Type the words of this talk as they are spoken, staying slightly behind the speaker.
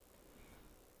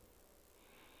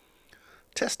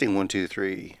Testing 1, 2,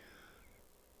 3.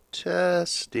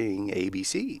 Testing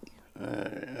ABC.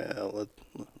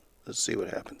 Let's see what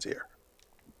happens here.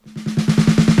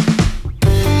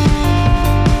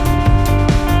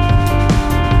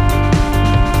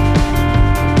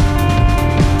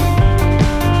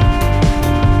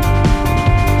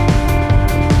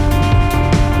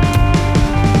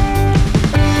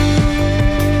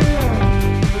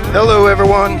 Hello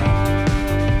everyone.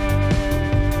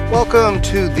 Welcome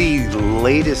to the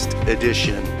latest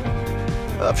edition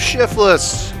of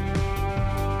Shiftless.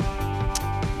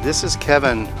 This is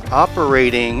Kevin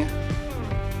operating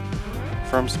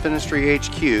from Spinistry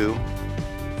HQ,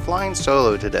 flying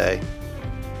solo today.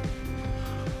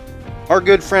 Our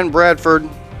good friend Bradford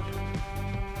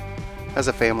has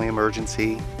a family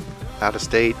emergency out of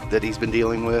state that he's been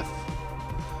dealing with.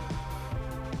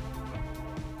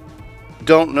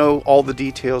 Don't know all the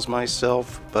details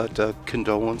myself, but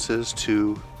condolences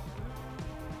to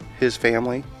his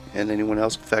family and anyone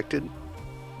else affected.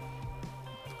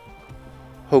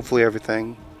 Hopefully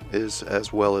everything is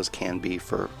as well as can be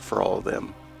for all of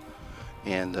them.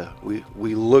 And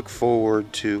we look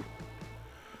forward to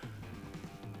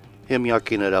him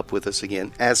yucking it up with us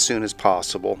again as soon as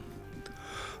possible.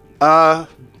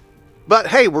 But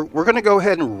hey, we're going to go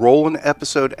ahead and roll an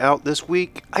episode out this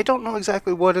week. I don't know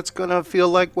exactly what it's going to feel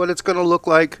like, what it's going to look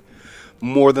like.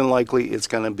 More than likely, it's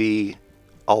going to be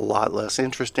a lot less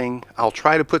interesting. I'll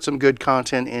try to put some good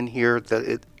content in here that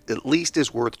it at least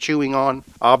is worth chewing on.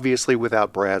 Obviously,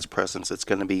 without Brad's presence, it's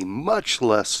going to be much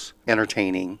less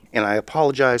entertaining. And I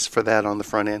apologize for that on the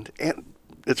front end. And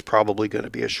it's probably going to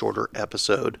be a shorter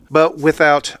episode. But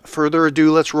without further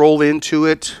ado, let's roll into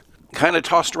it. Kind of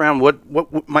tossed around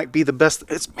what might be the best.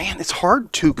 It's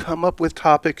hard to come up with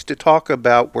topics to talk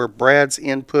about where Brad's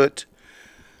input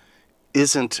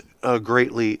isn't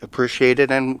greatly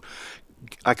appreciated. And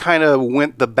I kind of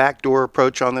went the backdoor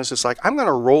approach on this. It's like, I'm going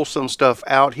to roll some stuff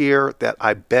out here that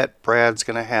I bet Brad's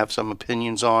going to have some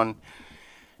opinions on.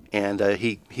 And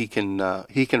he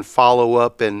can follow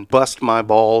up and bust my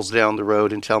balls down the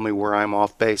road and tell me where I'm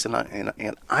off base. And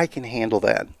I can handle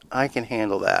that. I can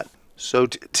handle that. So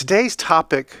today's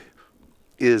topic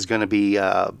is going to be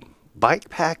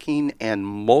bikepacking and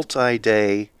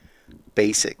multi-day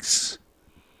basics.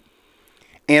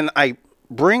 And I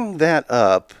bring that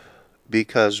up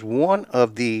because one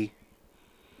of the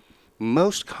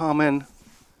most common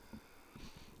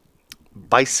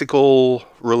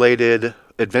bicycle-related,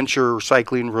 adventure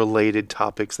cycling-related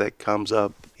topics that comes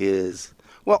up is,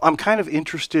 well, I'm kind of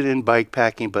interested in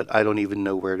bikepacking, but I don't even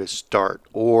know where to start.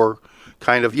 Or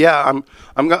kind of, yeah,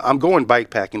 I'm going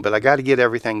bikepacking, but I got to get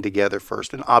everything together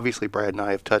first. And obviously, Brad and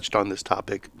I have touched on this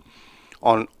topic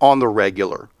on the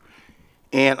regular.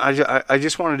 And I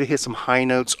just wanted to hit some high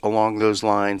notes along those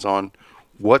lines on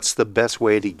what's the best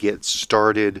way to get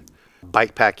started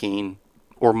bikepacking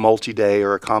or multi-day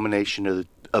or a combination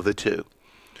of the two.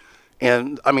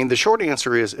 And I mean, the short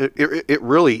answer is it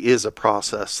really is a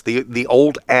process. The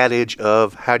old adage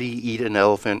of how do you eat an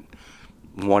elephant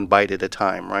one bite at a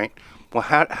time, right? Well,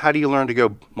 how do you learn to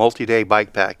go multi-day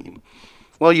bikepacking?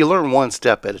 Well, you learn one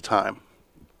step at a time.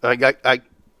 I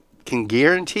can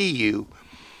guarantee you,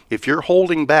 if you're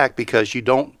holding back because you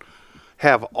don't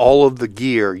have all of the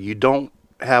gear, you don't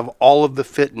have all of the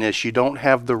fitness, you don't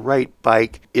have the right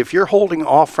bike, if you're holding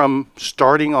off from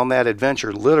starting on that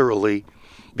adventure, literally,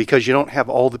 because you don't have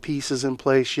all the pieces in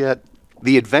place yet,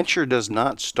 the adventure does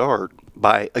not start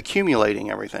by accumulating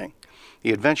everything.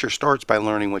 The adventure starts by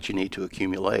learning what you need to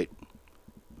accumulate.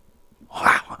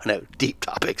 Wow, I know, deep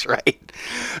topics, right?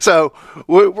 So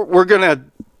we're gonna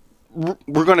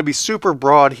be super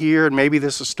broad here, and maybe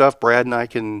this is stuff Brad and I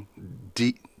can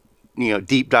deep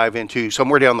dive into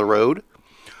somewhere down the road.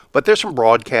 But there's some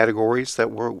broad categories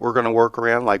that we're going to work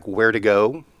around, like where to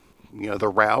go, the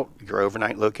route, your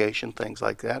overnight location, things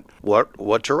like that.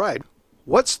 What to ride?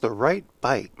 What's the right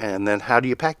bike? And then how do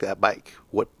you pack that bike?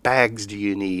 What bags do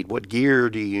you need? What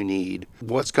gear do you need?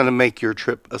 What's going to make your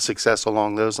trip a success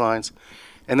along those lines?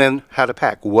 And then how to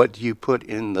pack. What do you put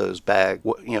in those bags?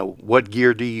 What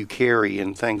gear do you carry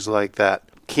and things like that?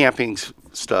 Camping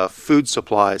stuff, food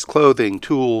supplies, clothing,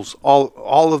 tools,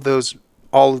 all of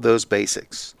those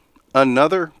basics.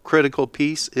 Another critical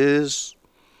piece is,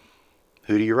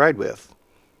 who do you ride with?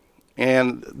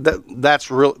 And that's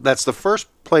the first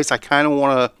place I kind of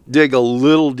want to dig a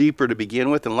little deeper to begin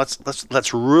with, and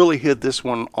let's really hit this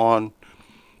one on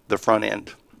the front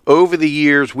end. Over the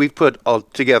years, we've put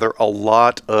together a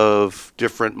lot of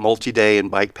different multi-day and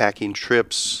bikepacking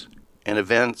trips and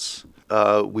events.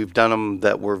 We've done them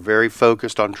that were very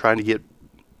focused on trying to get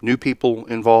new people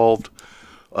involved,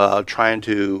 trying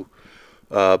to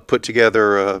put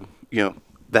together,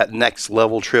 that next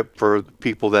level trip for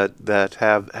people that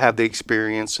have the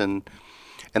experience and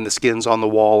the skins on the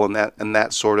wall and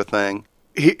that sort of thing.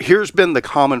 Here's been the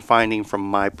common finding from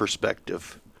my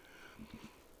perspective.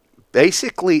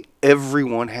 Basically,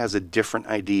 everyone has a different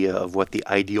idea of what the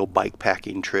ideal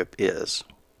bikepacking trip is.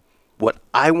 What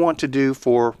I want to do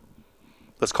for,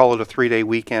 let's call it a 3-day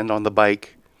weekend on the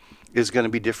bike, is going to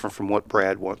be different from what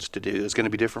Brad wants to do. It's going to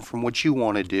be different from what you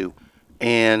want to do.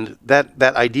 And that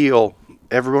ideal,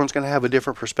 everyone's going to have a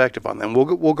different perspective on them.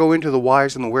 We'll go into the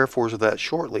whys and the wherefores of that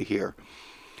shortly here.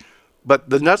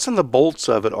 But the nuts and the bolts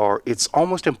of it are, it's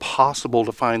almost impossible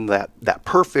to find that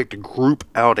perfect group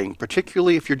outing,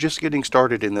 particularly if you're just getting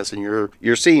started in this and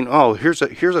you're seeing, oh, here's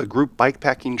a group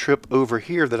bikepacking trip over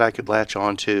here that I could latch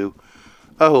onto.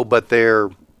 Oh, but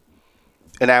they're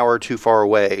an hour or two far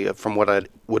away from what I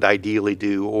would ideally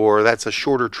do, or that's a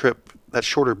shorter trip, that's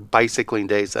shorter bicycling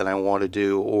days that I want to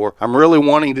do, or I'm really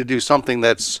wanting to do something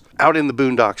that's out in the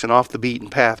boondocks and off the beaten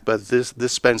path, but this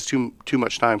spends too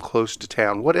much time close to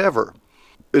town, whatever.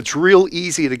 It's real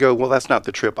easy to go, well, that's not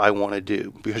the trip I want to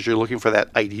do, because you're looking for that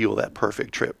ideal, that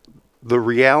perfect trip. The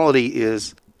reality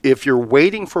is, if you're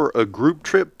waiting for a group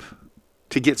trip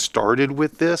to get started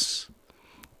with this,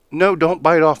 no, don't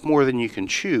bite off more than you can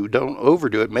chew. Don't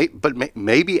overdo it, but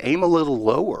maybe aim a little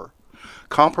lower.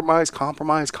 Compromise,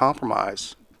 compromise,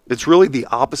 compromise. It's really the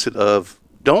opposite of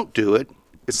don't do it.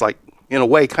 It's like, in a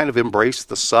way, kind of embrace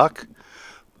the suck,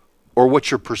 or what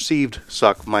your perceived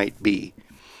suck might be.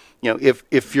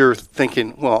 If you're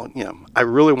thinking, well, I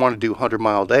really want to do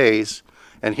 100-mile days,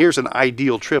 and here's an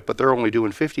ideal trip, but they're only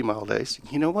doing 50-mile days.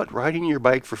 You know what? Riding your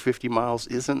bike for 50 miles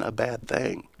isn't a bad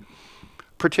thing,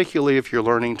 particularly if you're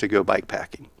learning to go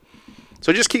bikepacking.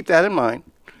 So just keep that in mind.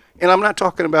 And I'm not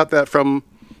talking about that from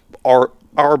our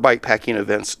bikepacking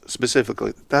events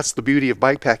specifically. That's the beauty of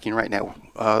bikepacking right now.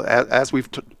 As we've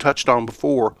touched on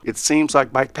before, it seems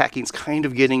like bikepacking's kind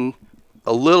of getting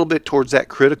a little bit towards that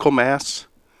critical mass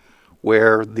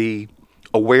where the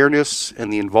awareness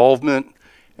and the involvement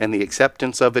and the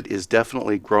acceptance of it is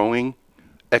definitely growing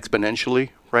exponentially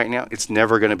right now. It's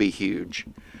never going to be huge.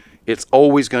 It's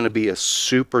always going to be a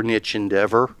super niche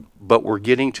endeavor, but we're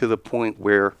getting to the point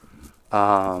where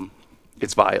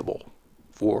it's viable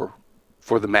for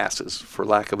the masses, for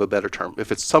lack of a better term.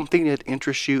 If it's something that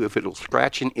interests you, if it'll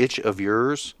scratch an itch of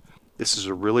yours, this is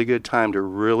a really good time to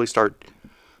really start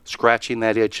scratching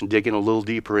that itch and digging a little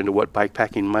deeper into what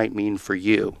bikepacking might mean for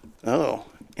you. Oh,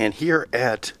 and here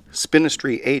at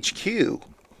Spinistry HQ,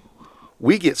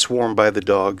 we get swarmed by the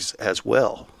dogs as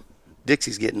well.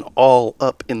 Dixie's getting all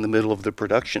up in the middle of the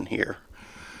production here.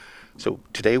 So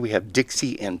today we have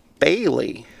Dixie and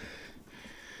Bailey,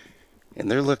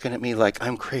 and they're looking at me like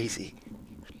I'm crazy.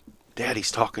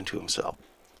 Daddy's talking to himself.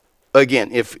 Again,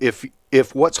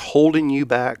 if what's holding you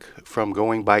back from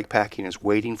going bikepacking is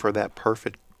waiting for that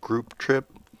perfect group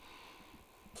trip,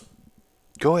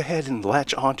 go ahead and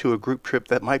latch onto a group trip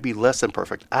that might be less than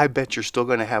perfect. I bet you're still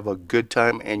going to have a good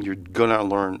time and you're going to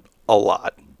learn a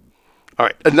lot. All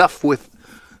right, enough with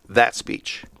that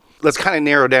speech. Let's kind of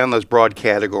narrow down those broad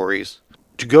categories.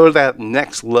 To go to that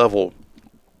next level,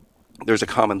 there's a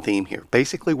common theme here.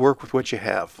 Basically, work with what you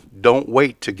have. Don't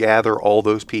wait to gather all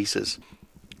those pieces.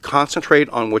 Concentrate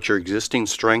on what your existing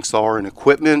strengths are in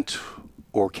equipment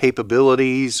or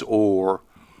capabilities or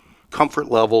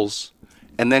comfort levels,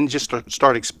 and then just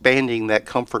start expanding that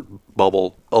comfort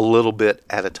bubble a little bit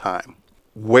at a time.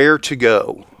 Where to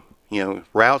go,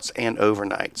 routes and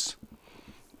overnights.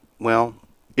 Well,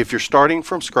 if you're starting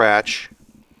from scratch,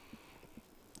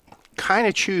 kind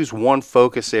of choose one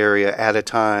focus area at a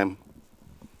time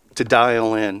to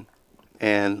dial in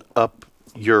and up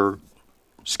your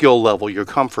skill level, your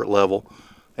comfort level,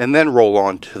 and then roll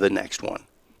on to the next one.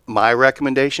 My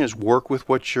recommendation is work with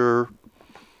what you're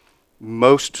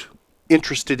most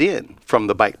interested in from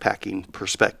the bikepacking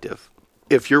perspective.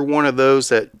 If you're one of those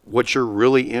that what you're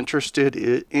really interested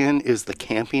in is the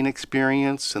camping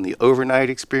experience and the overnight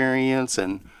experience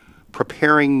and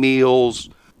preparing meals,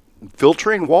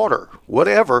 filtering water,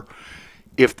 whatever,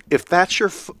 if that's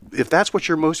what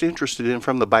you're most interested in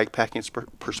from the bikepacking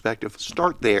perspective,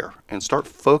 start there and start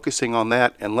focusing on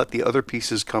that and let the other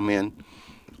pieces come in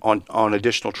on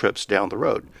additional trips down the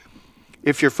road.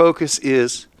 If your focus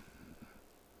is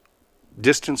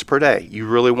distance per day, you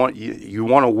really want you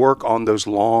want to work on those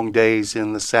long days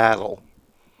in the saddle.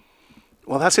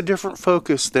 Well, that's a different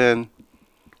focus than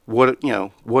what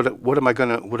am I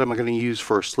gonna use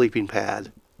for a sleeping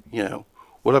pad?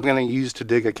 What I'm going to use to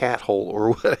dig a cat hole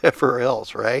or whatever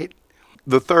else, right?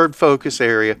 The third focus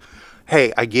area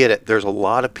Hey, I get it. There's a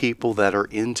lot of people that are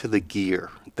into the gear.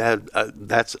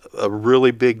 That's a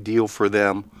really big deal for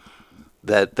them.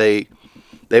 That they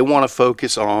want to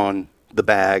focus on the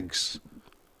bags,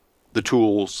 the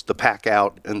tools, the pack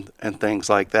out, and things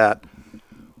like that.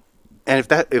 And if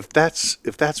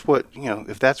that's what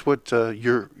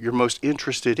you're most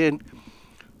interested in,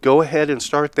 go ahead and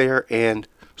start there and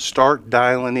start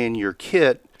dialing in your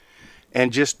kit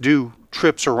and just do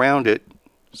trips around it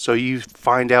so you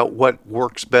find out what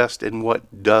works best and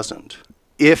what doesn't.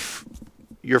 If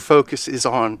your focus is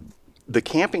on the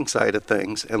camping side of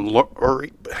things, or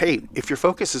hey, if your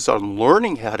focus is on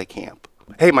learning how to camp,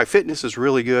 hey, my fitness is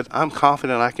really good. I'm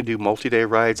confident I can do multi-day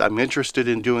rides. I'm interested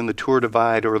in doing the Tour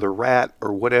Divide or the Rat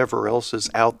or whatever else is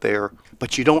out there,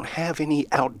 but you don't have any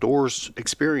outdoors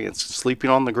experience, sleeping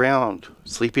on the ground,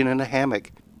 sleeping in a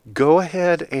hammock. Go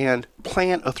ahead and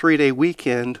plan a 3-day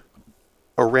weekend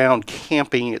around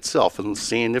camping itself and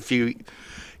seeing if you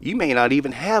may not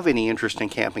even have any interest in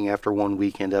camping after one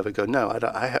weekend of it. Go, no,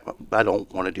 I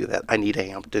don't want to do that. I need a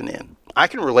Hampton Inn. I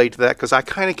can relate to that because I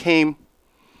kind of came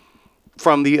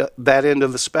from that end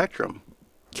of the spectrum.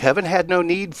 Kevin had no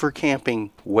need for camping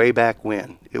way back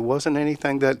when. It wasn't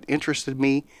anything that interested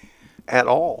me at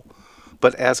all.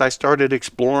 But as I started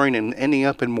exploring and ending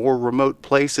up in more remote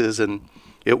places, and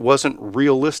it wasn't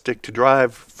realistic to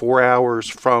drive 4 hours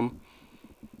from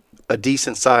a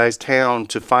decent sized town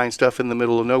to find stuff in the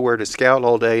middle of nowhere to scout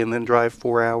all day and then drive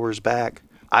 4 hours back,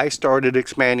 I started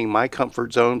expanding my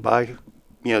comfort zone by,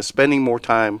 spending more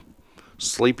time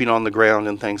sleeping on the ground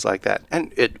and things like that.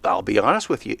 And I'll be honest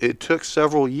with you, it took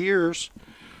several years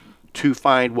to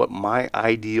find what my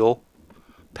ideal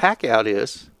pack out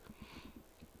is,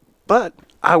 but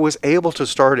I was able to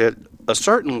start at a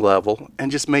certain level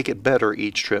and just make it better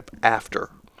each trip after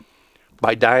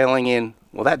by dialing in.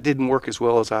 Well, that didn't work as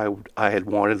well as I had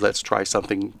wanted. Let's try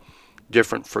something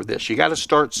different for this. You got to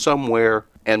start somewhere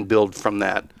and build from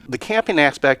that. The camping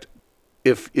aspect,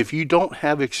 if you don't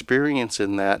have experience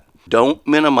in that, don't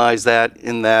minimize that,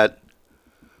 in that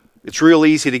it's real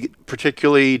easy to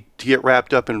particularly to get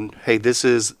wrapped up in, hey, this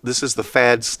is the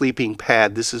fad sleeping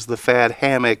pad, this is the fad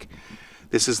hammock,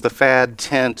 this is the fad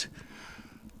tent.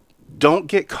 Don't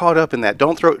get caught up in that.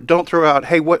 Don't throw out,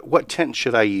 hey, what tent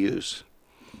should I use?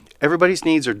 Everybody's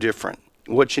needs are different.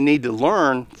 What you need to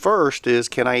learn first is,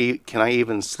 can I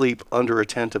even sleep under a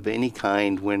tent of any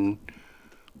kind when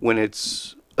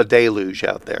it's a deluge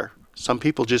out there? Some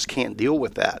people just can't deal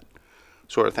with that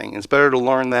sort of thing. It's better to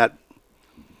learn that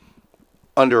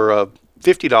under a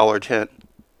 $50 tent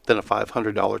than a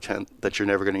 $500 tent that you're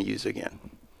never going to use again.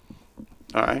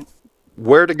 All right.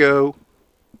 Where to go?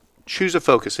 Choose a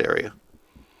focus area.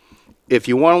 If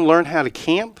you want to learn how to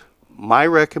camp, my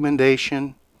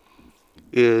recommendation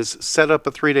is set up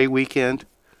a 3-day weekend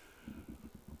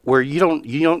where you don't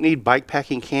need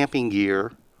bikepacking camping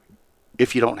gear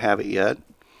if you don't have it yet.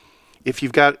 If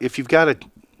you've got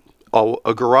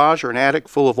a garage or an attic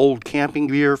full of old camping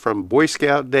gear from Boy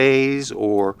Scout days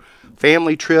or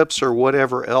family trips or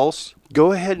whatever else,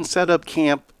 go ahead and set up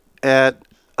camp at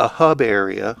a hub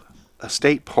area, a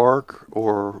state park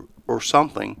or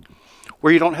something,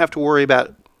 where you don't have to worry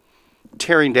about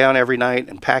tearing down every night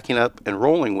and packing up and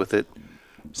rolling with it.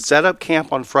 Set up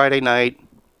camp on Friday night,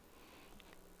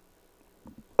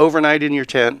 overnight in your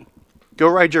tent, go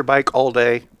ride your bike all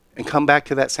day, and come back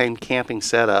to that same camping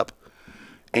setup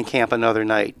and camp another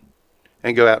night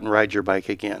and go out and ride your bike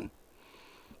again.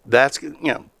 That's a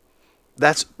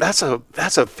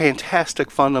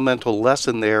fantastic fundamental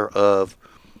lesson there of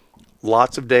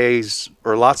lots of days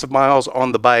or lots of miles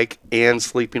on the bike and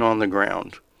sleeping on the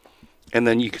ground. And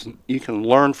then you can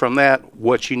learn from that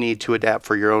what you need to adapt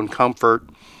for your own comfort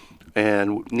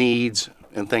and needs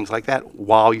and things like that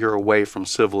while you're away from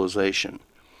civilization.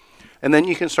 And then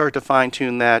you can start to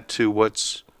fine-tune that to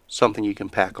what's something you can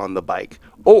pack on the bike.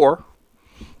 Or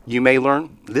you may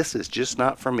learn, this is just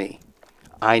not for me.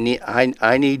 I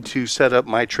need to set up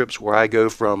my trips where I go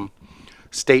from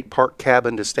state park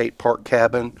cabin to state park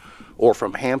cabin, or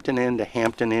from Hampton Inn to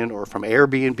Hampton Inn, or from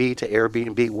Airbnb to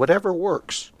Airbnb, whatever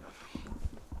works.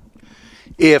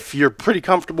 If you're pretty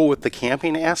comfortable with the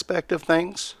camping aspect of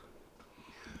things,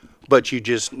 but you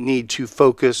just need to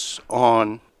focus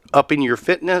on upping your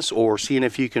fitness or seeing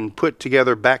if you can put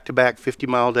together back-to-back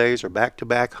 50-mile days or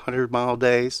back-to-back 100-mile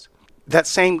days, that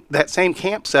same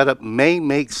camp setup may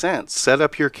make sense. Set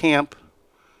up your camp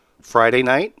Friday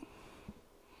night,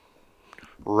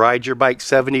 ride your bike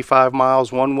 75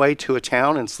 miles one way to a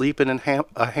town and sleep in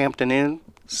a Hampton Inn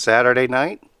Saturday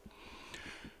night,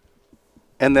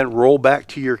 and then roll back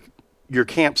to your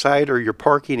campsite or your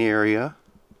parking area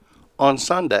on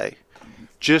Sunday.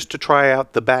 just to try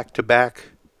out the back-to-back,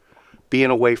 being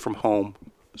away from home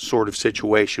sort of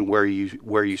situation where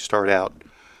you start out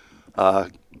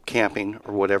camping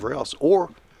or whatever else.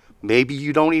 Or maybe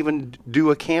you don't even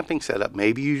do a camping setup.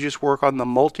 Maybe you just work on the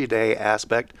multi-day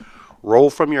aspect. Roll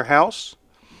from your house,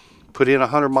 put in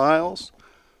 100 miles,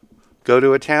 go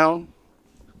to a town,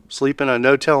 sleep in a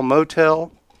no-tell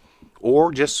motel,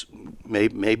 or just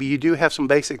maybe you do have some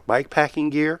basic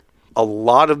bikepacking gear. A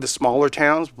lot of the smaller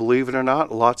towns, believe it or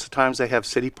not, lots of times they have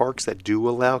city parks that do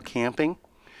allow camping.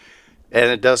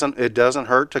 And it doesn't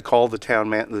hurt to call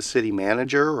the city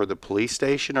manager or the police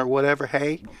station or whatever.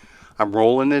 Hey, I'm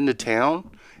rolling into town.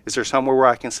 Is there somewhere where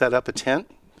I can set up a tent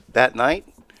that night?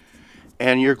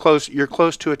 And you're close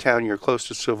to a town, you're close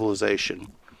to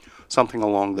civilization. Something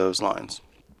along those lines.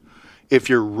 If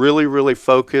you're really, really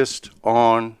focused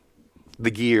on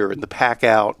the gear and the pack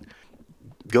out,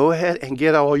 go ahead and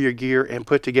get all your gear and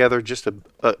put together just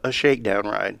a shakedown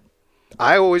ride.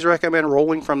 I always recommend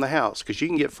rolling from the house because you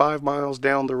can get 5 miles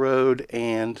down the road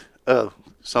and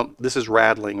this is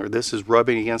rattling, or this is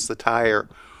rubbing against the tire,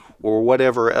 or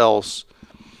whatever else.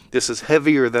 This is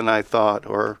heavier than I thought,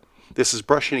 or this is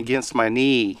brushing against my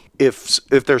knee. If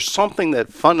there's something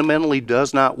that fundamentally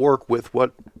does not work with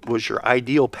what was your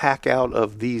ideal pack out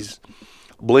of these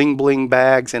bling bling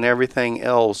bags and everything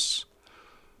else,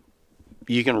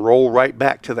 you can roll right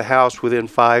back to the house within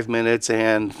 5 minutes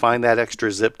and find that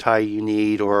extra zip tie you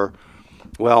need. Or,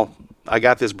 well, I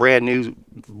got this brand new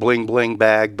bling bling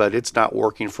bag, but it's not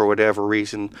working for whatever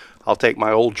reason. I'll take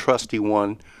my old trusty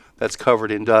one that's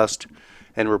covered in dust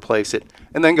and replace it,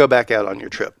 and then go back out on your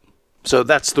trip. So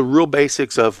that's the real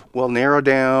basics of, well, narrow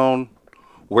down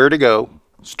where to go.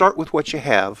 Start with what you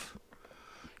have.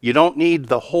 You don't need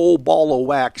the whole ball of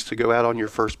wax to go out on your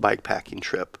first bikepacking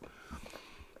trip.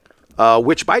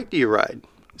 Which bike do you ride?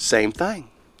 Same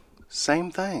thing.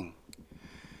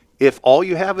 If all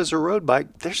you have is a road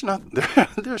bike, there's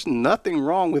nothing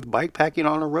wrong with bikepacking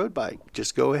on a road bike.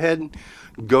 Just go ahead and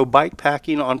go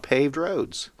bikepacking on paved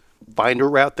roads. Find a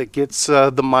route that gets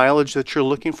the mileage that you're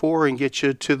looking for and get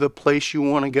you to the place you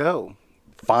want to go.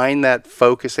 Find that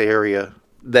focus area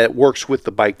that works with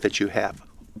the bike that you have.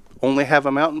 Only have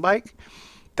a mountain bike?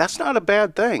 That's not a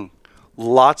bad thing.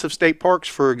 Lots of state parks,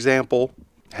 for example,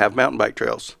 have mountain bike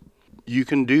trails. You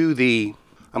can do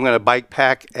I'm going to bike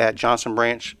pack at Johnson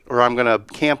Branch, or I'm going to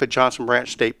camp at Johnson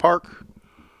Branch State Park,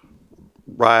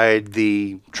 ride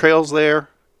the trails there,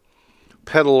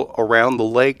 pedal around the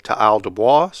lake to Isle du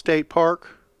Bois State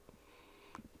Park,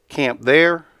 camp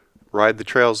there, ride the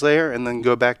trails there, and then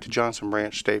go back to Johnson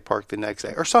Branch State Park the next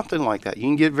day, or something like that. You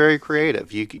can get very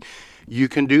creative. You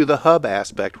can do the hub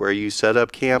aspect where you set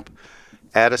up camp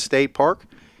at a state park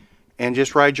and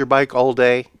just ride your bike all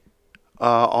day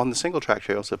on the single track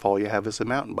trails if all you have is a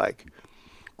mountain bike.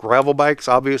 Gravel bikes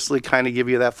obviously kind of give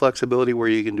you that flexibility where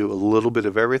you can do a little bit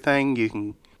of everything. You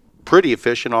can pretty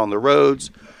efficient on the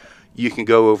roads. You can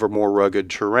go over more rugged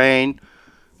terrain.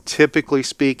 Typically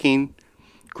speaking,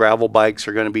 gravel bikes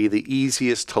are going to be the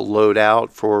easiest to load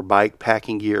out for bike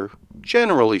packing gear,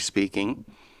 generally speaking.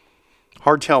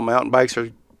 Hardtail mountain bikes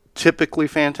are typically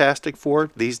fantastic for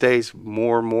it. These days,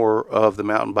 more and more of the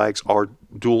mountain bikes are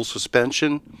dual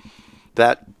suspension.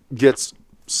 That gets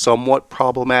somewhat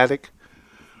problematic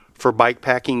for bike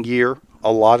packing gear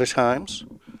a lot of times.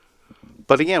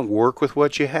 But again, work with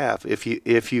what you have. If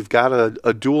you've got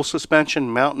a dual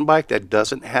suspension mountain bike that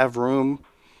doesn't have room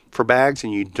for bags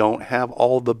and you don't have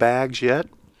all the bags yet,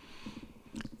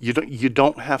 you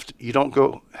don't have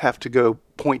to go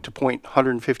point to point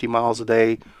 150 miles a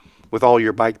day with all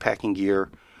your bike packing gear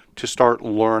to start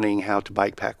learning how to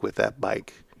bike pack with that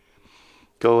bike.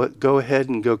 Go ahead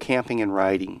and go camping and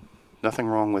riding. Nothing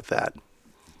wrong with that.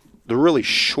 The really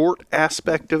short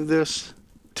aspect of this,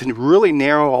 to really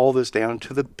narrow all this down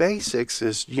to the basics,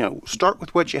 is, start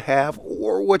with what you have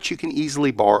or what you can easily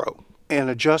borrow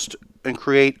and adjust and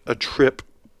create a trip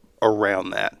around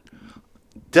that.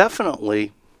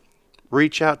 Definitely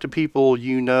reach out to people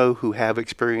who have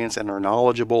experience and are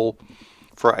knowledgeable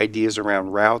for ideas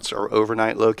around routes or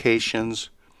overnight locations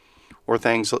or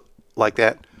things like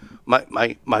that.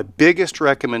 My biggest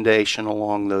recommendation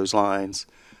along those lines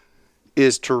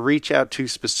is to reach out to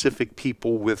specific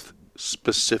people with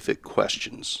specific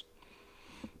questions.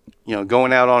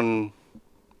 Going out on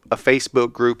a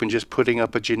Facebook group and just putting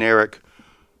up a generic,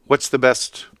 what's the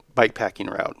best bikepacking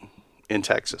route in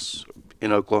Texas,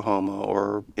 in Oklahoma,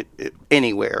 or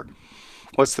anywhere?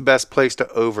 What's the best place to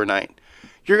overnight?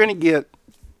 You're going to get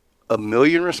a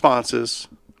million responses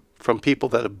from people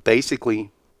that have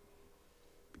basically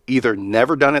either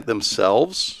never done it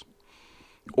themselves,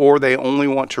 or they only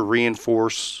want to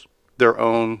reinforce their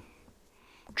own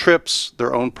trips,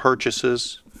 their own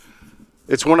purchases.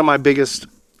 It's one of my biggest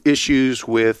issues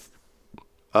with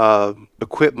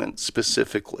equipment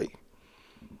specifically.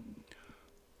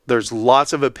 There's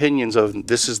lots of opinions of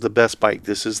this is the best bike,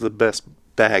 this is the best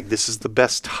bag, this is the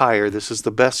best tire, this is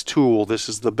the best tool, this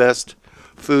is the best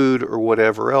food or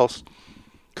whatever else.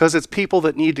 Because it's people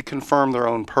that need to confirm their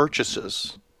own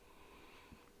purchases.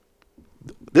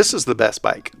 This is the best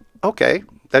bike. Okay,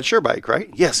 that's your bike, right?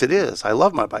 Yes, it is. I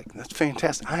love my bike. That's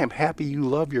fantastic. I am happy you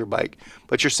love your bike.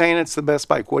 But you're saying it's the best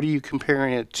bike. What are you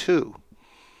comparing it to?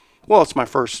 Well, it's my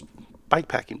first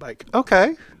bikepacking bike.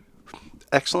 Okay,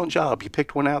 excellent job. You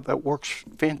picked one out that works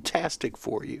fantastic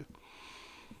for you.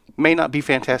 May not be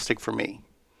fantastic for me.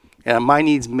 And my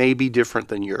needs may be different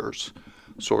than yours,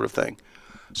 sort of thing.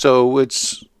 So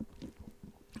it's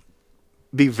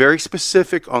be very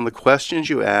specific on the questions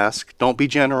you ask. Don't be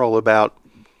general about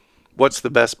what's the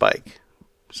best bike.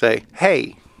 Say,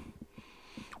 hey,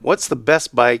 what's the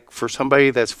best bike for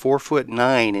somebody that's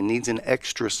 4'9" and needs an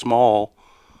extra small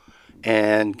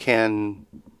and can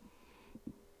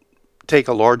take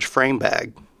a large frame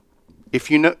bag? If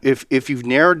you know, if you've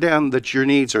narrowed down that your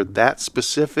needs are that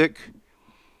specific,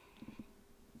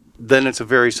 then it's a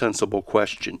very sensible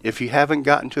question. If you haven't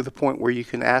gotten to the point where you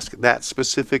can ask that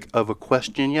specific of a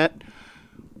question yet,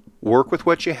 work with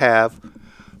what you have,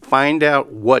 find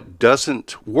out what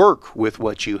doesn't work with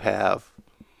what you have,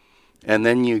 and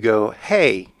then you go,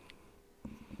 hey,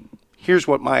 here's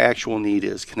what my actual need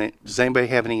is. Does anybody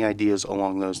have any ideas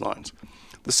along those lines?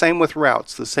 The same with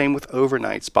routes, the same with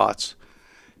overnight spots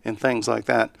and things like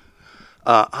that.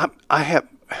 I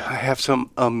have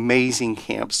some amazing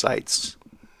campsites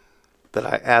that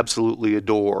I absolutely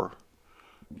adore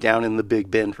down in the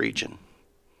Big Bend region.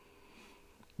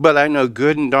 But I know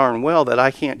good and darn well that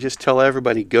I can't just tell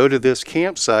everybody go to this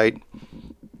campsite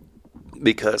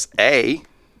because A,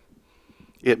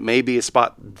 it may be a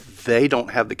spot they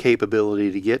don't have the capability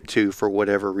to get to for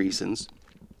whatever reasons,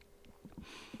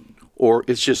 or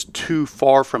it's just too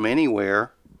far from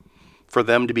anywhere for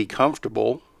them to be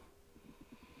comfortable,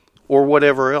 or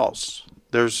whatever else.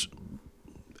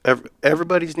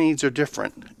 Everybody's needs are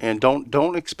different, and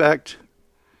don't expect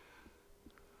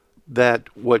that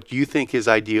what you think is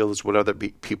ideal is what other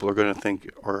people are going to think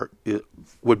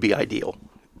would be ideal,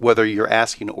 whether you're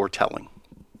asking or telling.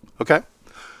 Okay?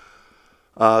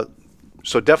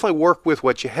 So definitely work with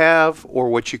what you have or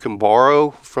what you can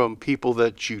borrow from people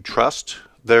that you trust,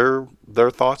 their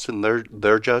thoughts and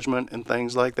their judgment and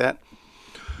things like that.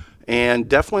 And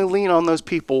definitely lean on those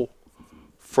people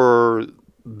for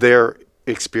their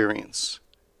experience.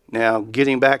 Now,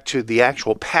 getting back to the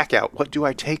actual pack out, what do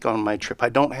I take on my trip? I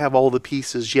don't have all the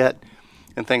pieces yet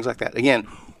and things like that. Again,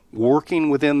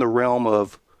 working within the realm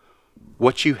of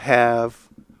what you have,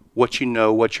 what you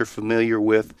know, what you're familiar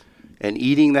with, and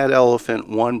eating that elephant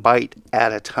one bite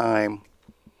at a time.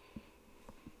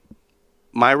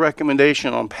 My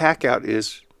recommendation on pack out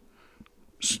is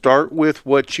start with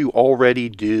what you already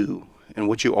do and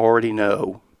what you already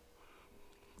know.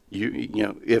 You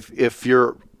know, if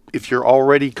you're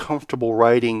already comfortable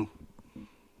riding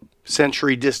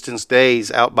century distance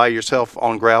days out by yourself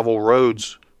on gravel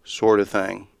roads, sort of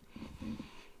thing,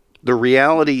 the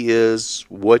reality is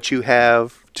what you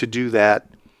have to do that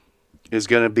is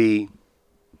going to be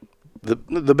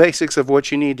the basics of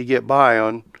what you need to get by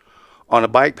on a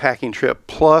bikepacking trip,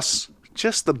 plus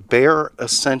just the bare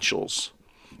essentials.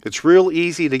 It's real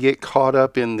easy to get caught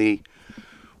up in the,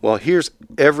 well, here's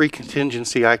every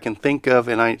contingency I can think of,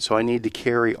 and so I need to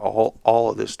carry all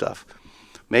of this stuff.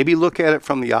 Maybe look at it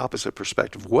from the opposite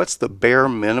perspective. What's the bare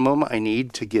minimum I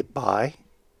need to get by?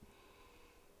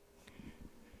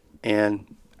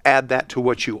 And add that to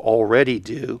what you already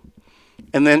do.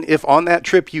 And then if on that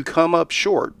trip you come up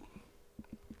short,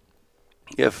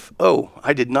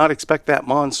 I did not expect that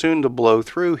monsoon to blow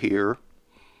through here,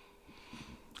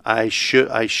 I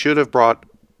should have brought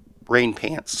rain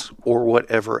pants or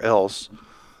whatever else.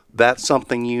 That's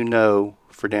something you know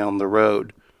for down the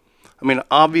road. I mean,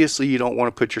 obviously you don't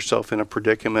want to put yourself in a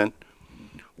predicament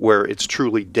where it's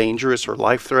truly dangerous or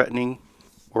life-threatening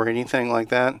or anything like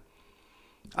that.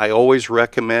 I always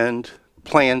recommend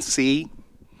Plan C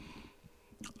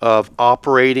of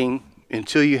operating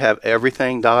until you have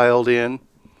everything dialed in,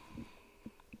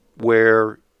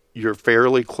 where you're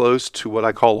fairly close to what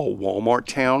I call a Walmart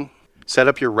town. Set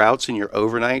up your routes and your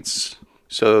overnights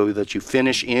so that you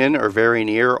finish in or very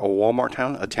near a Walmart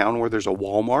town, a town where there's a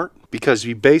Walmart, because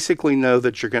you basically know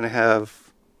that you're going to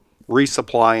have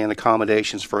resupply and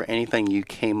accommodations for anything you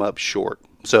came up short.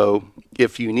 So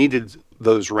if you needed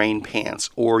those rain pants,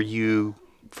 or you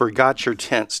forgot your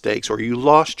tent stakes, or you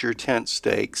lost your tent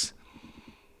stakes,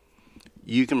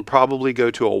 You can probably go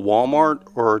to a Walmart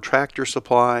or a Tractor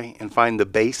Supply and find the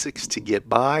basics to get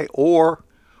by, or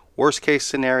worst case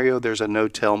scenario, there's a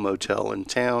no-tell motel in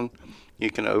town.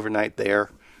 You can overnight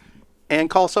there and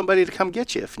call somebody to come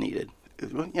get you if needed.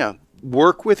 Yeah,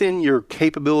 work within your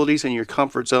capabilities and your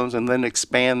comfort zones, and then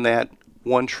expand that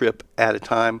one trip at a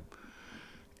time.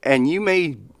 And you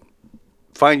may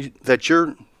find that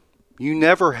you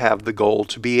never have the goal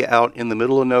to be out in the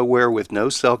middle of nowhere with no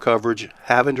cell coverage,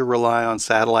 having to rely on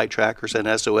satellite trackers and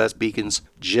SOS beacons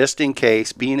just in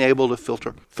case, being able to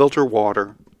filter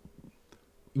water.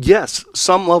 Yes,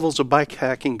 some levels of bike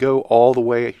hacking go all the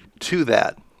way to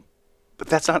that, but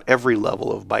that's not every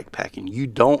level of bike packing. You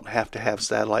don't have to have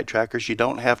satellite trackers. You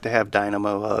don't have to have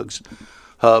dynamo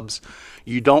hubs.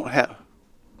 You don't have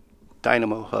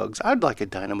dynamo hugs. I'd like a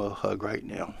dynamo hug right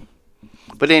now.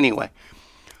 But anyway,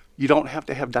 you don't have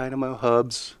to have dynamo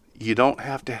hubs. You don't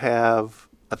have to have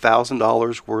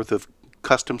 $1,000 worth of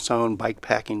custom sewn bike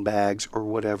packing bags or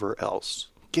whatever else.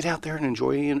 Get out there and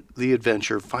enjoy the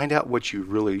adventure. Find out what you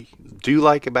really do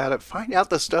like about it. Find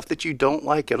out the stuff that you don't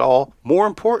like at all. More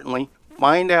importantly,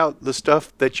 find out the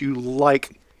stuff that you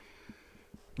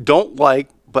don't like,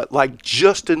 but like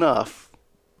just enough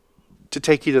to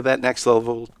take you to that next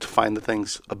level, to find the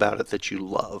things about it that you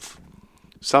love.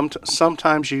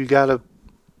 Sometimes you gotta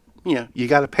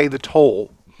pay the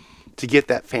toll to get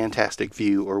that fantastic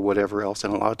view or whatever else,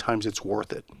 and a lot of times it's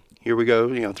worth it. Here we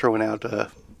go, throwing out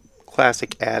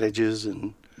classic adages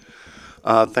and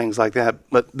things like that.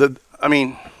 But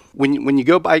when you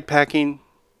go bike packing,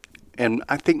 and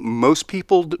I think most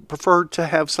people prefer to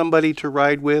have somebody to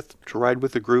ride with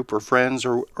a group or friends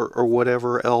or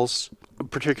whatever else.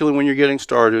 Particularly when you're getting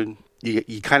started,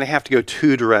 you kind of have to go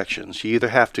two directions. You either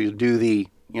have to do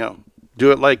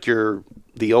do it like you're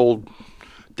the old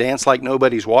dance like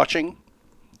nobody's watching.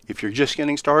 If you're just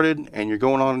getting started and you're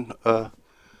going on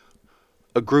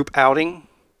a group outing,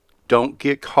 don't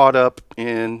get caught up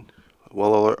in,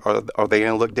 well, are they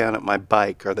going to look down at my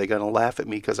bike? Are they going to laugh at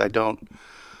me because I don't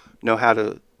know how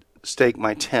to stake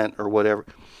my tent or whatever?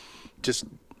 Just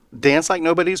dance like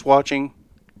nobody's watching.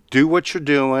 Do what you're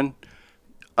doing.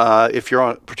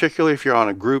 Particularly if you're on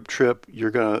a group trip,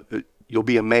 you'll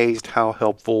be amazed how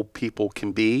helpful people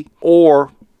can be.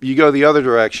 Or you go the other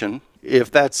direction.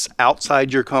 If that's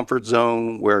outside your comfort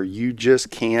zone where you just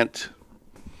can't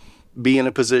be in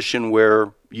a position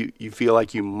where you feel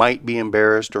like you might be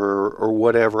embarrassed or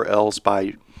whatever else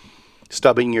by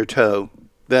stubbing your toe,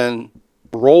 then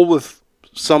roll with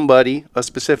somebody, a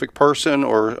specific person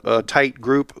or a tight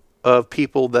group of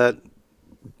people that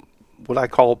what I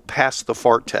call pass the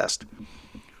fart test.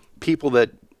 People that,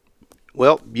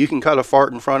 well, you can cut a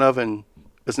fart in front of and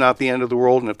it's not the end of the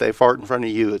world, and if they fart in front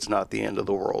of you, it's not the end of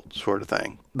the world, sort of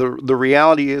thing. The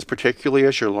reality is, particularly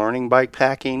as you're learning bike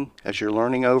packing, as you're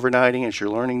learning overnighting, as you're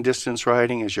learning distance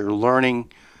riding, as you're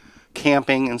learning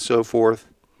camping and so forth,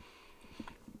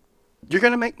 you're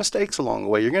going to make mistakes along the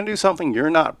way. You're going to do something you're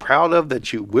not proud of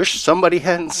that you wish somebody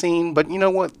hadn't seen, but you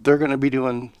know what? They're going to be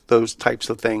doing those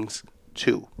types of things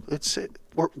too.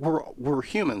 We're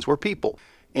humans. We're people.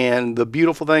 And the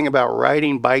beautiful thing about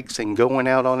riding bikes and going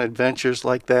out on adventures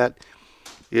like that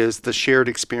is the shared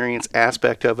experience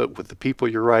aspect of it with the people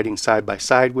you're riding side by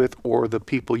side with, or the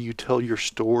people you tell your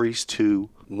stories to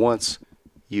once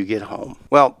you get home.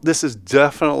 Well, this is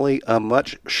definitely a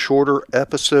much shorter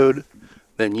episode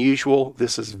than usual.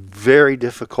 This is very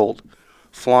difficult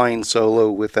flying solo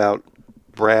without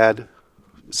Brad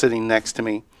sitting next to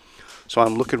me. So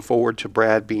I'm looking forward to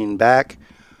Brad being back.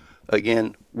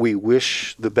 Again, we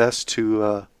wish the best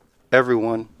to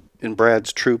everyone in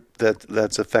Brad's troop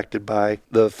that's affected by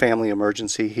the family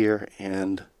emergency here.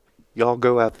 And y'all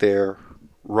go out there,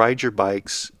 ride your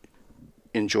bikes,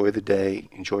 enjoy the day,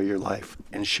 enjoy your life,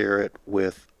 and share it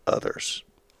with others.